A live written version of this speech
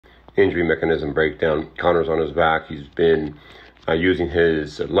injury mechanism breakdown. Conor's on his back. He's been using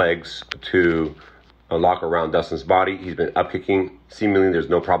his legs to lock around Dustin's body. He's been up kicking. Seemingly there's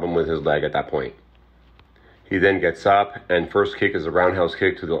no problem with his leg at that point. He then gets up, and first kick is a roundhouse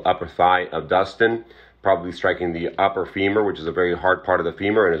kick to the upper thigh of Dustin, probably striking the upper femur, which is a very hard part of the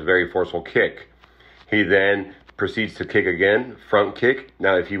femur, and is a very forceful kick. He then proceeds to kick again, front kick.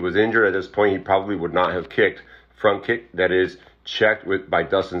 Now, if he was injured at this point, he probably would not have kicked. Front kick that is checked by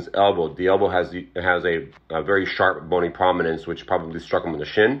Dustin's elbow. The elbow has a very sharp bony prominence, which probably struck him in the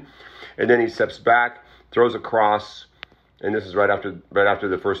shin. And then he steps back, throws across, and this is right after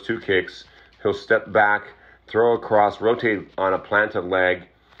the first two kicks. He'll step back, throw across, rotate on a planted leg,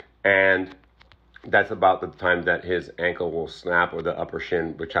 and that's about the time that his ankle will snap, or the upper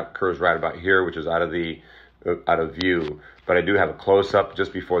shin, which occurs right about here, which is out of view. But I do have a close-up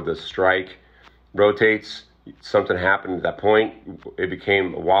just before the strike. Rotates. Something happened at that point. It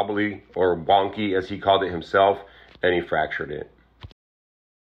became wobbly, or wonky, as he called it himself, and he fractured it.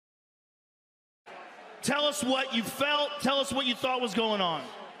 Tell us what you felt. Tell us what you thought was going on.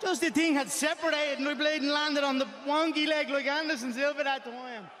 Just the thing had separated, and my blade landed on the wonky leg like Anderson Silva that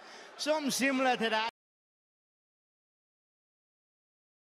time. Something similar to that.